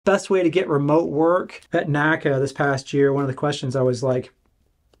best way to get remote work at NACA this past year, one of the questions I was like,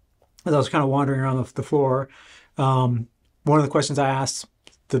 as I was kind of wandering around the floor, one of the questions I asked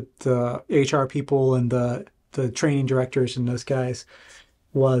the HR people and the training directors and those guys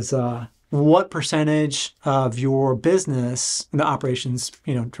was, what percentage of your business, and the operations,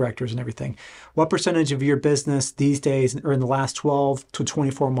 directors and everything, what percentage of your business these days or in the last 12 to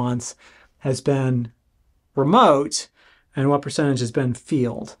 24 months has been remote, and what percentage has been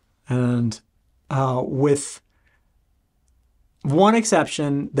field? And with one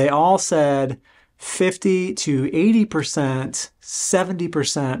exception, they all said 50 to 80%,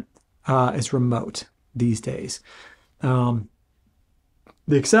 70% is remote these days.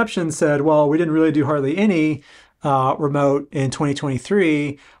 The exception said, well, we didn't really do hardly any remote in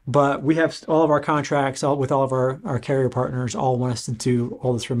 2023, but we have all of our contracts with all of our carrier partners all want us to do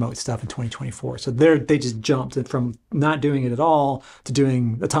all this remote stuff in 2024. So they just jumped from not doing it at all to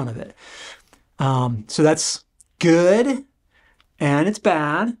doing a ton of it. So that's good and it's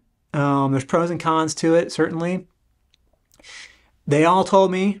bad. There's pros and cons to it, certainly. They all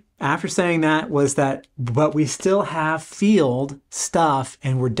told me after saying that was that, but we still have field stuff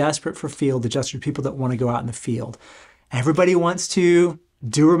and we're desperate for field adjusters, people that want to go out in the field. Everybody wants to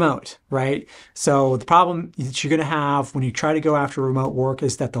do remote, right? So the problem that you're going to have when you try to go after remote work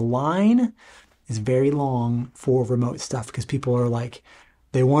is that the line is very long for remote stuff because people are like,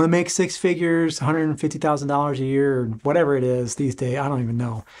 they want to make six figures, $150,000 a year, or whatever it is these days. I don't even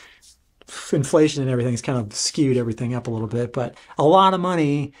know. Inflation and everything's kind of skewed everything up a little bit, but a lot of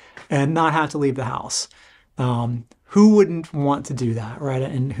money and not have to leave the house. Who wouldn't want to do that, right?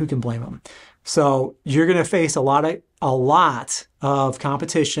 And who can blame them? So you're going to face a lot of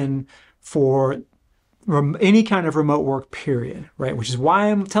competition for any kind of remote work, period, right? Which is why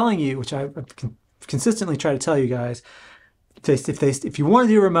I'm telling you, which I consistently try to tell you guys, if you want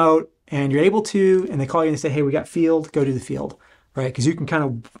to do remote and you're able to, and they call you and say, hey, we got field, go do the field, right? Because you can kind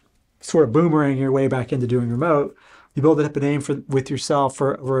of sort of boomerang your way back into doing remote. You build up a name with yourself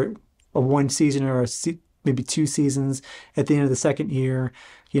for a one season or maybe 2 seasons. At the end of the second year,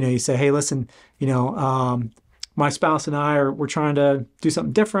 you say, hey, listen, my spouse and we're trying to do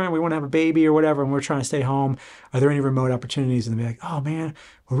something different. We want to have a baby or whatever, and we're trying to stay home. Are there any remote opportunities? And they'll be like, oh man,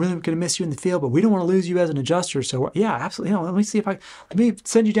 we're really going to miss you in the field, but we don't want to lose you as an adjuster. So yeah, absolutely. Let me see let me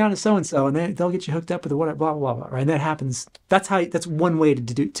send you down to so-and-so and they'll get you hooked up with whatever, blah, blah, blah, right? And that happens. That's one way to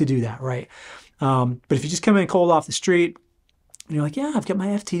do that, right? But if you just come in cold off the street and you're like, yeah, I've got my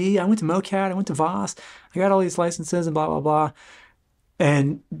FTD. I went to MoCat. I went to Voss. I got all these licenses and blah, blah, blah.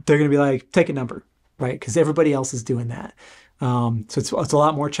 And they're going to be like, take a number. Right, because everybody else is doing that. So it's a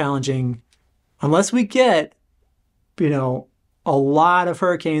lot more challenging unless we get, a lot of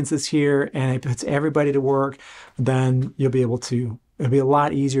hurricanes this year and it puts everybody to work, then it'll be a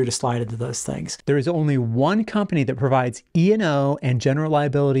lot easier to slide into those things. There is only one company that provides E&O and general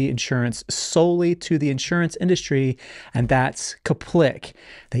liability insurance solely to the insurance industry, and that's Kaplik.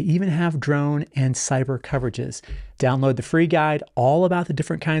 They even have drone and cyber coverages. Download the free guide all about the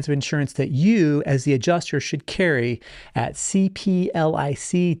different kinds of insurance that you, as the adjuster, should carry at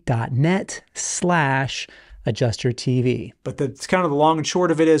cplic.net/adjustertv. But that's kind of the long and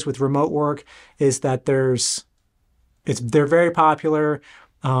short of it is with remote work is that they're very popular.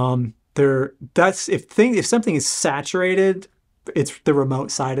 If something is saturated, it's the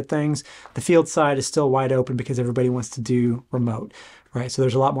remote side of things. The field side is still wide open because everybody wants to do remote, right? So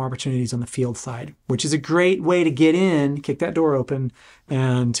there's a lot more opportunities on the field side, which is a great way to get in, kick that door open,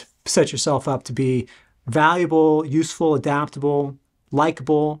 and set yourself up to be valuable, useful, adaptable,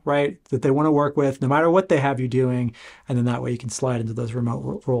 likable, right? That they want to work with no matter what they have you doing. And then that way you can slide into those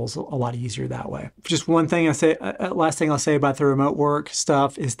remote roles a lot easier that way. Just one thing last thing I'll say about the remote work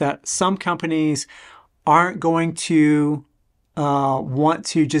stuff is that some companies aren't going to want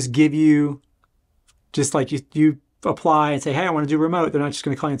to just give you, just like you apply and say, hey, I want to do remote. They're not just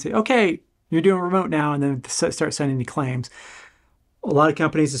going to call you and say, okay, you're doing remote now, and then start sending you claims. A lot of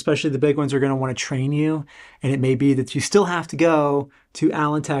companies, especially the big ones, are going to want to train you. And it may be that you still have to go to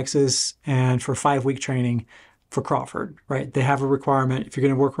Allen, Texas, and for 5-week training for Crawford, right? They have a requirement. If you're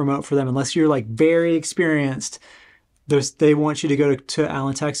going to work remote for them, unless you're like very experienced, they want you to go to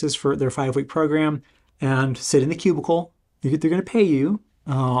Allen, Texas for their 5-week program and sit in the cubicle. They're going to pay you,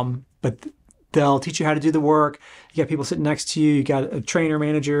 but they'll teach you how to do the work. You got people sitting next to you. You got a trainer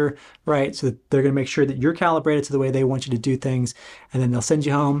manager, right? So they're going to make sure that you're calibrated to the way they want you to do things. And then they'll send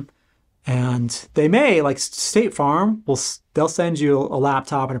you home. And they may, like State Farm, they'll send you a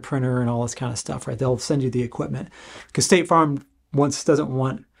laptop and a printer and all this kind of stuff, right? They'll send you the equipment. Because State Farm doesn't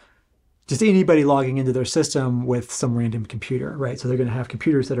want just anybody logging into their system with some random computer, right? So they're going to have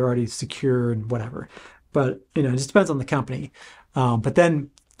computers that are already secure and whatever. But it just depends on the company. But then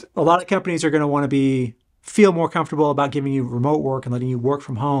a lot of companies are going to want to feel more comfortable about giving you remote work and letting you work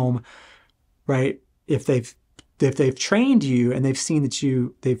from home, right? If they've trained you and they've seen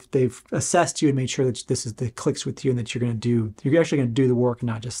that they've assessed you and made sure that this is the clicks with you and that you're actually going to do the work and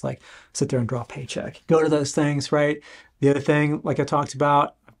not just like sit there and draw a paycheck. Go to those things, right? The other thing, like I talked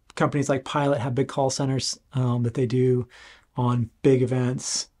about, companies like Pilot have big call centers that they do on big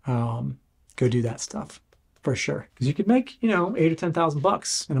events. Go do that stuff for sure, because you could make $8,000 or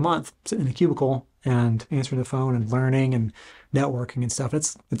 $10,000 in a month sitting in a cubicle and answering the phone and learning and networking and stuff.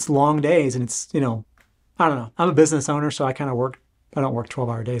 It's long days, and it's I don't know. I'm a business owner, so I kind of work. I don't work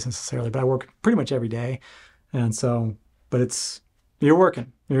 12-hour days necessarily, but I work pretty much every day, and so but you're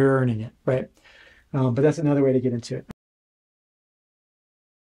working, you're earning it, right? But that's another way to get into it.